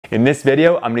In this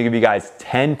video, I'm gonna give you guys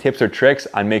 10 tips or tricks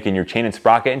on making your chain and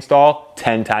sprocket install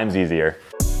 10 times easier.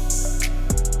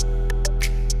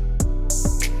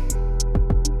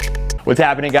 What's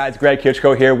happening, guys? Greg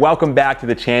Kitschko here. Welcome back to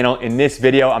the channel. In this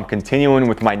video, I'm continuing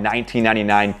with my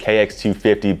 1999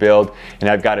 KX250 build, and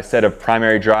I've got a set of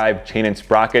primary drive chain and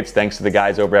sprockets thanks to the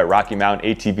guys over at Rocky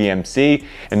Mountain ATV.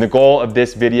 And the goal of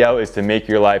this video is to make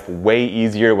your life way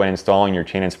easier when installing your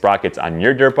chain and sprockets on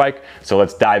your dirt bike. So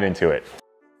let's dive into it.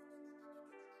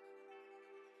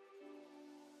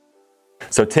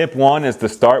 So tip one is to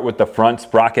start with the front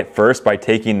sprocket first by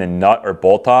taking the nut or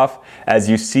bolt off. As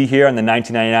you see here on the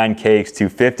 1999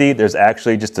 KX250, there's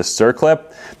actually just a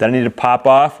circlip that I need to pop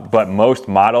off, but most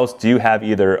models do have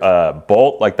either a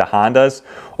bolt like the Hondas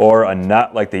or a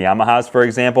nut like the Yamahas, for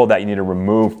example, that you need to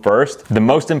remove first. The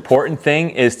most important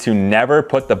thing is to never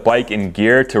put the bike in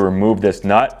gear to remove this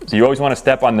nut. So you always want to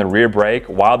step on the rear brake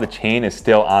while the chain is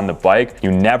still on the bike.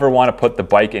 You never want to put the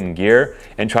bike in gear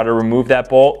and try to remove that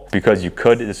bolt because you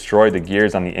could destroy the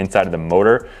gears on the inside of the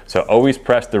motor. So always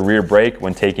press the rear brake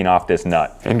when taking off this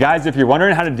nut. And guys, if you're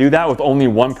wondering how to do that with only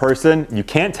one person, you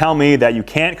can't tell me that you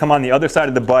can't come on the other side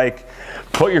of the bike,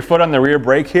 put your foot on the rear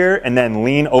brake here, and then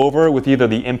lean over with either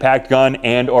the impact gun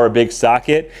and or a big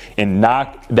socket and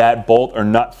knock that bolt or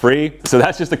nut free. So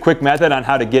that's just a quick method on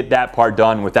how to get that part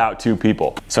done without two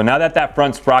people. So now that that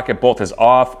front sprocket bolt is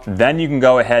off, then you can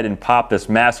go ahead and pop this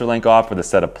master link off with a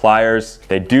set of pliers.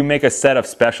 They do make a set of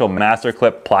special master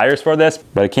clip pliers for this,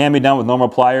 but it can be done with normal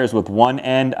pliers with one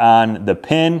end on the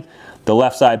pin, the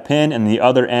left side pin, and the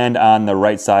other end on the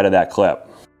right side of that clip.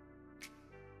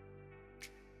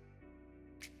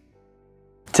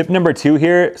 Tip number two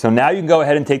here, so now you can go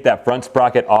ahead and take that front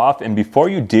sprocket off, and before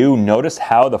you do, notice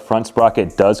how the front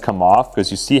sprocket does come off,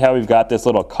 because you see how we've got this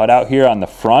little cutout here on the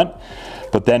front,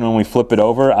 but then when we flip it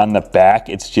over on the back,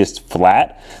 it's just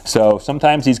flat. So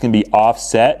sometimes these can be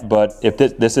offset, but if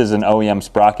this is an OEM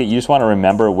sprocket, you just want to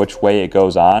remember which way it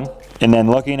goes on. And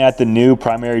then looking at the new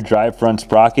primary drive front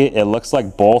sprocket, it looks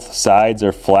like both sides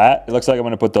are flat. It looks like I'm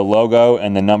going to put the logo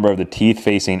and the number of the teeth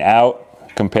facing out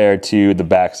compared to the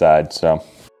back side. So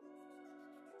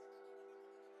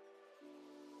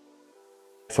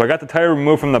I got the tire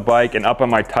removed from the bike and up on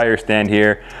my tire stand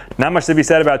here. Not much to be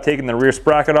said about taking the rear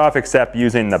sprocket off except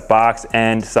using the box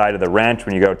end side of the wrench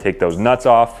when you go take those nuts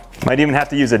off. Might even have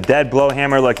to use a dead blow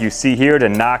hammer like you see here to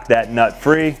knock that nut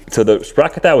free. So the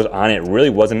sprocket that was on it really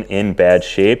wasn't in bad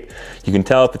shape. You can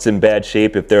tell if it's in bad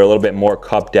shape if they're a little bit more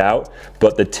cupped out,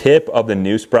 but the tip of the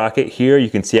new sprocket here, you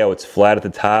can see how it's flat at the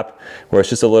top where it's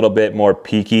just a little bit more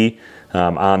peaky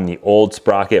on the old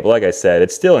sprocket. But like I said,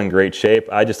 it's still in great shape.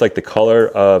 I just like the color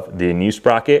of the new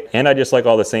sprocket, and I just like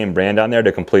all the same brand on there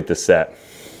to complete the set.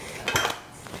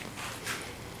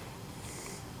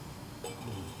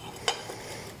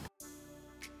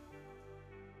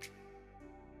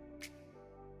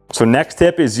 So next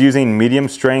tip is using medium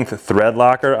strength thread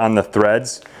locker on the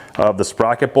threads of the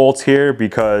sprocket bolts here,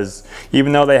 because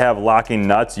even though they have locking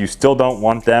nuts, you still don't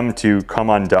want them to come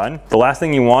undone. The last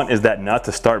thing you want is that nut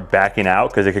to start backing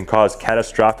out because it can cause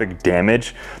catastrophic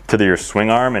damage to your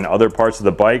swing arm and other parts of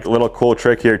the bike. A little cool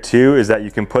trick here too is that you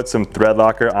can put some thread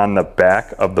locker on the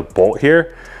back of the bolt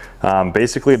here.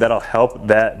 Basically that'll help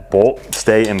that bolt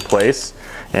stay in place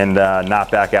and not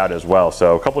back out as well.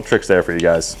 So a couple tricks there for you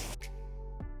guys.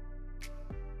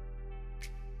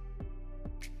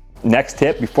 Next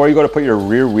tip, before you go to put your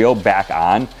rear wheel back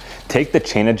on, take the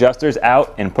chain adjusters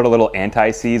out and put a little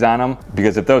anti-seize on them,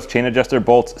 because if those chain adjuster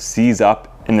bolts seize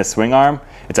up in the swing arm,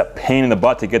 it's a pain in the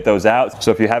butt to get those out.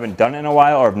 So if you haven't done it in a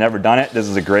while or have never done it, this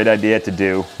is a great idea to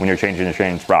do when you're changing your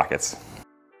chain and sprockets.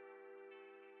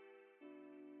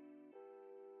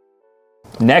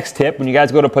 Next tip, when you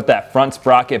guys go to put that front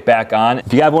sprocket back on,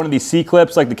 if you have one of these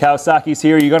C-clips like the Kawasaki's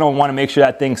here, you're going to want to make sure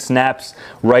that thing snaps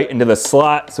right into the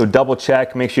slot. So double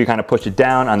check, make sure you kind of push it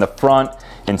down on the front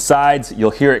and sides.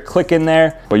 You'll hear it click in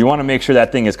there, but you want to make sure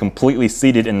that thing is completely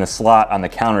seated in the slot on the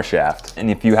counter shaft. And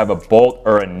if you have a bolt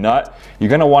or a nut, you're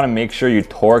going to want to make sure you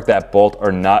torque that bolt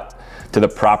or nut to the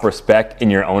proper spec in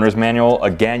your owner's manual.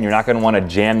 Again, you're not going to want to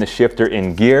jam the shifter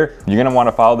in gear. You're going to want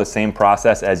to follow the same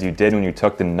process as you did when you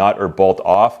took the nut or bolt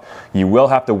off. You will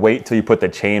have to wait till you put the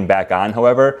chain back on,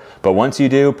 however, but once you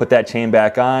do, put that chain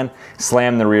back on,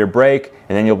 slam the rear brake,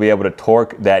 and then you'll be able to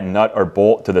torque that nut or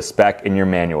bolt to the spec in your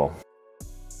manual.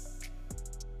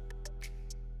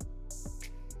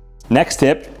 Next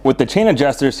tip, with the chain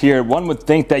adjusters here, one would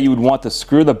think that you would want to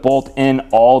screw the bolt in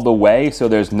all the way so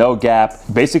there's no gap,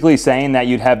 basically saying that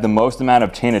you'd have the most amount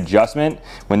of chain adjustment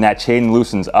when that chain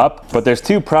loosens up. But there's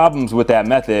two problems with that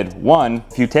method. One,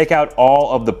 if you take out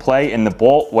all of the play in the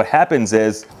bolt, what happens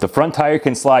is the front tire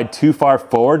can slide too far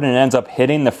forward and it ends up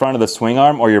hitting the front of the swing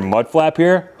arm or your mud flap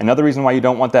here. Another reason why you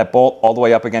don't want that bolt all the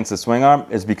way up against the swing arm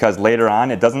is because later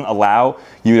on it doesn't allow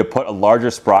you to put a larger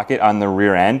sprocket on the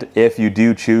rear end if you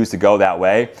do choose to go that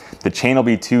way. The chain will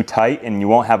be too tight and you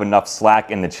won't have enough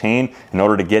slack in the chain in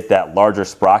order to get that larger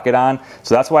sprocket on.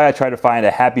 So that's why I try to find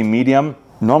a happy medium,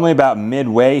 normally about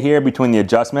midway here between the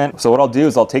adjustment. So what I'll do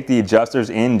is I'll take the adjusters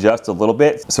in just a little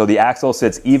bit so the axle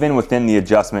sits even within the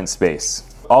adjustment space.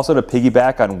 Also, to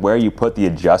piggyback on where you put the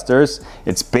adjusters,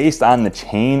 it's based on the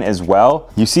chain as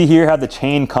well. You see here how the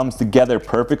chain comes together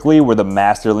perfectly where the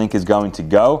master link is going to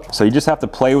go. So you just have to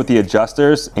play with the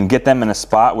adjusters and get them in a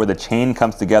spot where the chain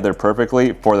comes together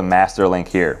perfectly for the master link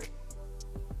here.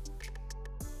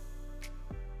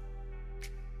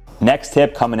 Next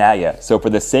tip coming at you. So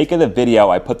for the sake of the video,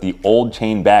 I put the old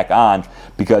chain back on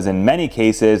because in many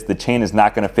cases, the chain is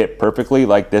not gonna fit perfectly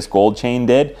like this gold chain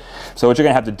did. So what you're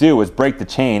gonna have to do is break the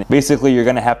chain. Basically, you're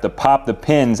gonna have to pop the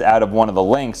pins out of one of the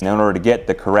links in order to get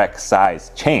the correct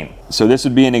size chain. So this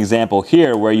would be an example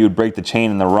here where you would break the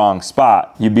chain in the wrong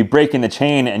spot. You'd be breaking the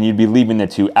chain and you'd be leaving the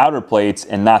two outer plates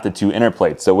and not the two inner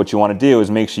plates. So what you wanna do is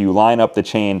make sure you line up the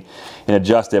chain and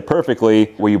adjust it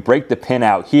perfectly where you break the pin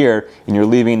out here and you're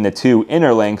leaving the two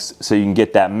inner links so you can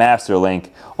get that master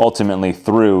link ultimately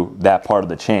through that part of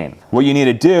the chain. What you need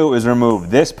to do is remove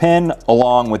this pin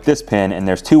along with this pin, and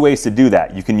there's two ways to do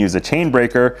that. You can use a chain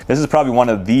breaker. This is probably one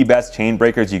of the best chain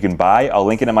breakers you can buy. I'll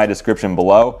link it in my description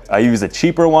below. I use a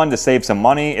cheaper one to save some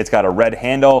money. It's got a red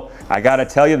handle. I gotta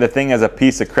tell you, the thing is a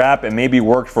piece of crap. It maybe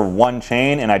worked for one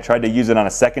chain and I tried to use it on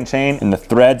a second chain and the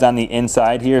threads on the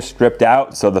inside here stripped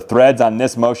out. So the threads on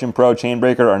this Motion Pro chain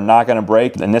breaker are not gonna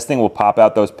break, and this thing will pop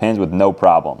out those pins with no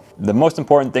problem. The most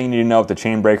important thing you need to know with the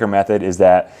chain breaker method is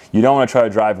that you don't want to try to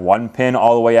drive one pin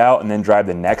all the way out and then drive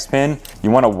the next pin.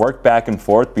 You want to work back and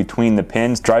forth between the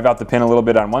pins, drive out the pin a little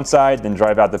bit on one side, then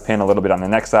drive out the pin a little bit on the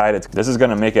next side. This is going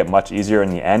to make it much easier in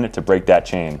the end to break that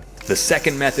chain. The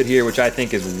second method here, which I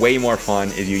think is way more fun,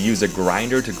 is you use a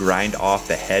grinder to grind off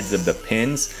the heads of the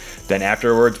pins. Then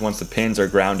afterwards, once the pins are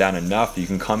ground down enough, you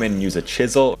can come in and use a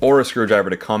chisel or a screwdriver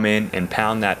to come in and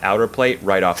pound that outer plate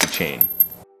right off the chain.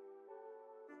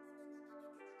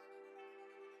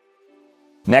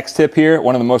 Next tip here,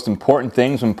 one of the most important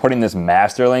things when putting this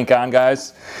master link on,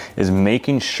 guys, is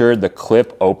making sure the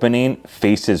clip opening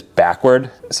faces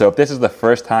backward. So if this is the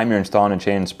first time you're installing a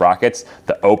chain and sprockets,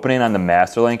 the opening on the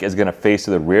master link is gonna face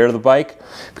to the rear of the bike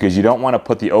because you don't wanna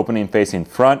put the opening facing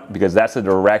front because that's the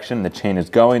direction the chain is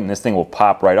going and this thing will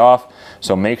pop right off.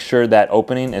 So make sure that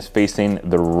opening is facing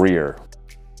the rear.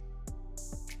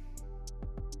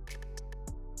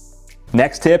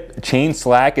 Next tip, chain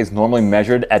slack is normally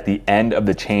measured at the end of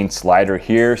the chain slider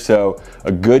here. So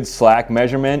a good slack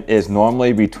measurement is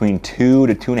normally between 2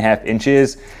 to 2.5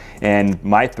 inches. And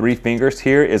my 3 fingers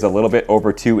here is a little bit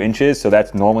over 2 inches. So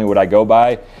that's normally what I go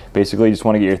by. Basically, you just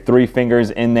want to get your 3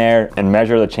 fingers in there and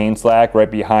measure the chain slack right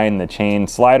behind the chain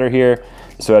slider here.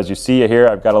 So as you see here,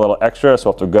 I've got a little extra,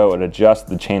 so I'll have to go and adjust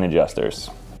the chain adjusters.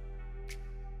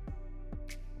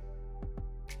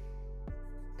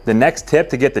 The next tip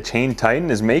to get the chain tightened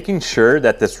is making sure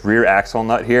that this rear axle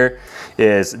nut here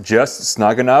is just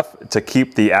snug enough to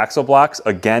keep the axle blocks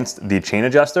against the chain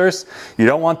adjusters. You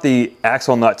don't want the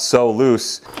axle nut so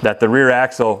loose that the rear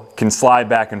axle can slide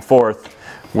back and forth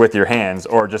with your hands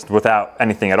or just without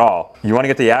anything at all. You want to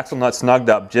get the axle nut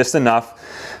snugged up just enough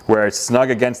where it's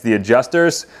snug against the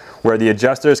adjusters, where the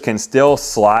adjusters can still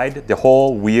slide the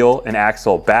whole wheel and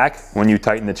axle back when you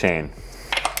tighten the chain.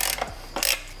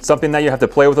 Something that you have to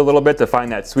play with a little bit to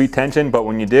find that sweet tension, but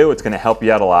when you do, it's going to help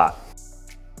you out a lot.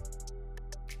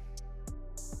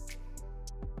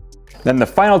 Then the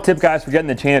final tip, guys, for getting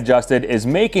the chain adjusted is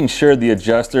making sure the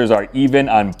adjusters are even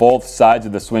on both sides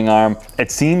of the swing arm.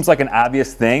 It seems like an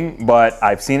obvious thing, but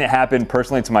I've seen it happen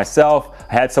personally to myself.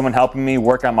 I had someone helping me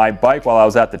work on my bike while I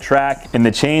was at the track, and the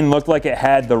chain looked like it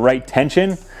had the right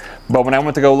tension. But when I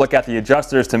went to go look at the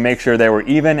adjusters to make sure they were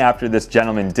even after this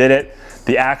gentleman did it,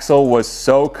 the axle was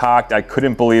so cocked, I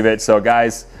couldn't believe it. So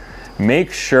guys,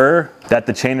 make sure that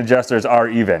the chain adjusters are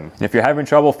even. If you're having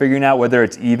trouble figuring out whether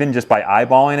it's even just by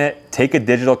eyeballing it, take a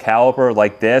digital caliper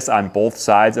like this on both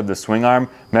sides of the swing arm,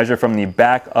 measure from the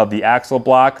back of the axle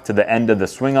block to the end of the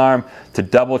swing arm to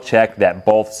double check that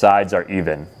both sides are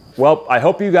even. Well, I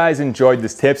hope you guys enjoyed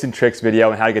this tips and tricks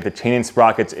video on how to get the chain and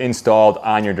sprockets installed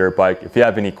on your dirt bike. If you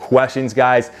have any questions,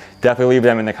 guys, definitely leave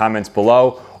them in the comments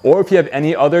below. Or if you have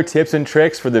any other tips and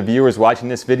tricks for the viewers watching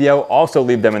this video, also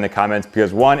leave them in the comments,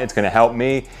 because one, it's gonna help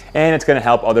me and it's gonna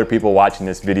help other people watching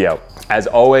this video. As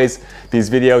always, these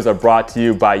videos are brought to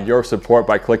you by your support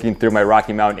by clicking through my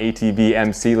Rocky Mountain ATV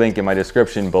MC link in my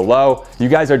description below. You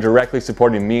guys are directly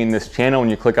supporting me in this channel when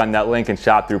you click on that link and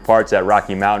shop through parts at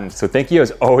Rocky Mountain. So thank you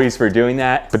as always for doing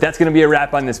that. But that's gonna be a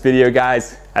wrap on this video,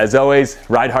 guys. As always,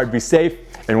 ride hard, be safe,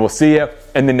 and we'll see you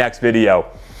in the next video.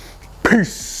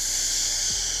 Peace.